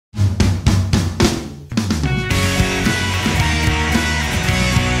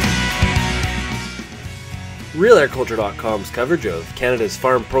RealAgriculture.com's coverage of Canada's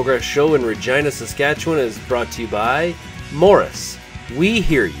Farm Progress Show in Regina, Saskatchewan is brought to you by Morris. We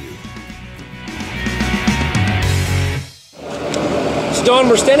hear you. So Don,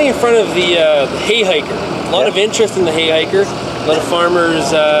 we're standing in front of the hay hiker. A lot of interest in the hay hiker. A lot of farmers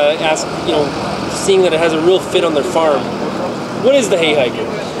seeing that it has a real fit on their farm. What is the hay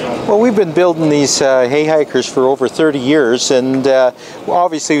hiker? Well, we've been building these hay hikers for over 30 years, and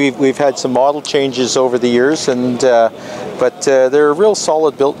obviously we've had some model changes over the years, but they're a real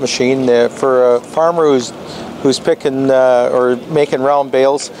solid built machine for a farmer who's picking or making round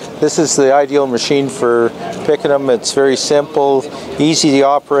bales. This is the ideal machine for picking them. It's very simple, easy to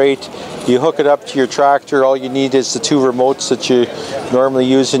operate. You hook it up to your tractor. All you need is the two remotes that you normally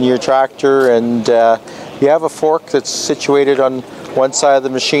use in your tractor, and you have a fork that's situated on one side of the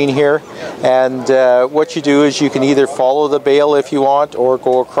machine here, and what you do is you can either follow the bale if you want or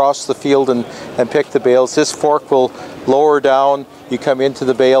go across the field and pick the bales. This fork will lower down. You come into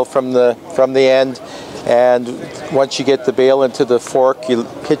the bale from the end, and once you get the bale into the fork, you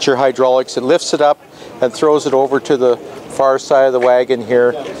hit your hydraulics. It lifts it up and throws it over to the far side of the wagon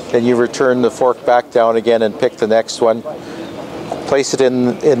here. Then you return the fork back down again and pick the next one. Place it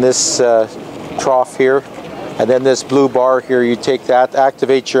in this trough here. And then this blue bar here, you take that,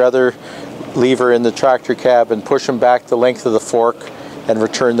 activate your other lever in the tractor cab and push them back the length of the fork and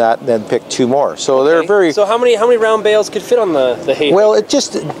return that, and then pick two more. So they're very... So how many round bales could fit on the hay? Well,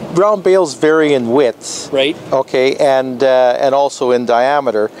 round bales vary in width. Right. Okay, and also in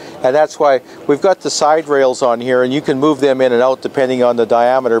diameter. And that's why we've got the side rails on here, and you can move them in and out depending on the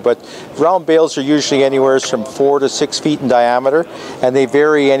diameter. But round bales are usually anywhere from 4 to 6 feet in diameter, and they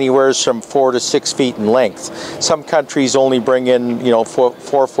vary anywhere from 4 to 6 feet in length. Some countries only bring in,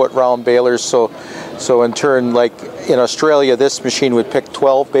 4-foot round balers. So in turn, like in Australia, this machine would pick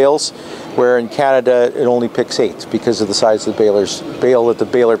 12 bales, where in Canada it only picks 8 because of the size of the bale that the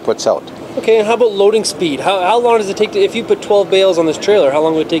baler puts out. Okay, and how about loading speed? How long does it take if you put 12 bales on this trailer, how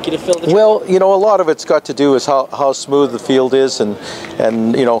long would it take you to fill the trailer? Well, a lot of it's got to do with how smooth the field is, and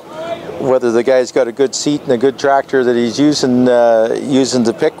whether the guy's got a good seat and a good tractor that he's using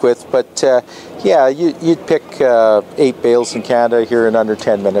to pick with. But yeah, you'd pick 8 bales in Canada here in under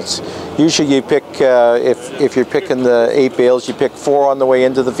 10 minutes. Usually you pick, if you're picking the 8 bales, you pick 4 on the way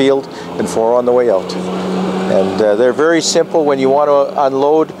into the field and 4 on the way out. And they're very simple. When you want to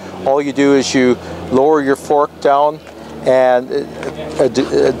unload, all you do is you lower your fork down and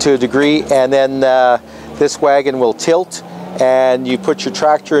to a degree, and then this wagon will tilt, and you put your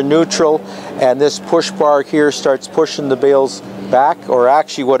tractor in neutral, and this push bar here starts pushing the bales back, or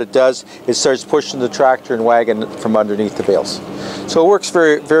actually what it does, it starts pushing the tractor and wagon from underneath the bales. So it works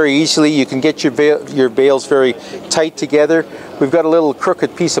very, very easily. You can get your bales very tight together. We've got a little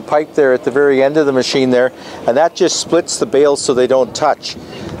crooked piece of pipe there at the very end of the machine there, and that just splits the bales so they don't touch.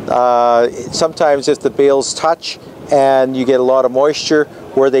 Sometimes if the bales touch and you get a lot of moisture,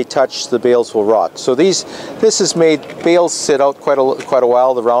 where they touch, the bales will rot. So this has made bales sit out quite a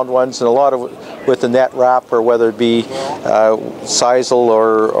while, the round ones, and a lot of with the net wrap, or whether it be sisal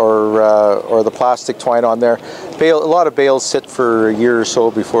or the plastic twine on there. A lot of bales sit for a year or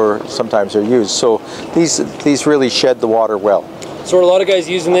so before sometimes they're used. So these really shed the water well. So are a lot of guys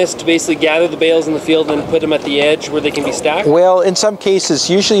using this to basically gather the bales in the field and put them at the edge where they can be stacked? Well, in some cases,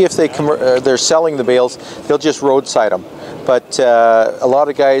 usually if they're selling the bales, they'll just roadside them. But a lot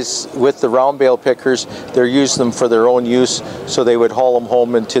of guys with the round bale pickers, they're using them for their own use, so they would haul them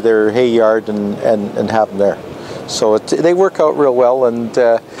home into their hay yard and have them there. So they work out real well, and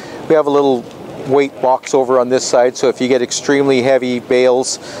we have a little weight box over on this side, so if you get extremely heavy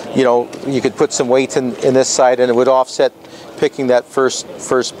bales, you could put some weight in this side, and it would offset picking that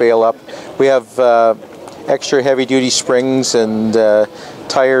first bale up. We have extra heavy duty springs and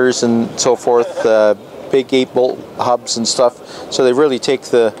tires and so forth, big 8-bolt hubs and stuff, so they really take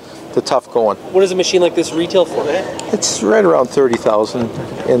the tough going. What does a machine like this retail for? It's right around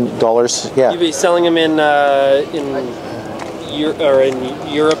 $30,000 in dollars. Yeah. You'll be selling them in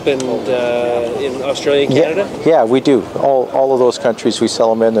Europe and in Australia and Canada? Yeah, we do. All of those countries we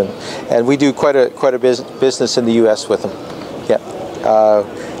sell them in, and we do quite a business in the U.S. with them. Yeah.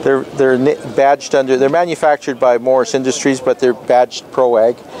 They're badged under. They're manufactured by Morris Industries, but they're badged Pro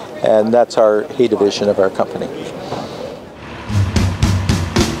Ag, and that's our hay division of our company.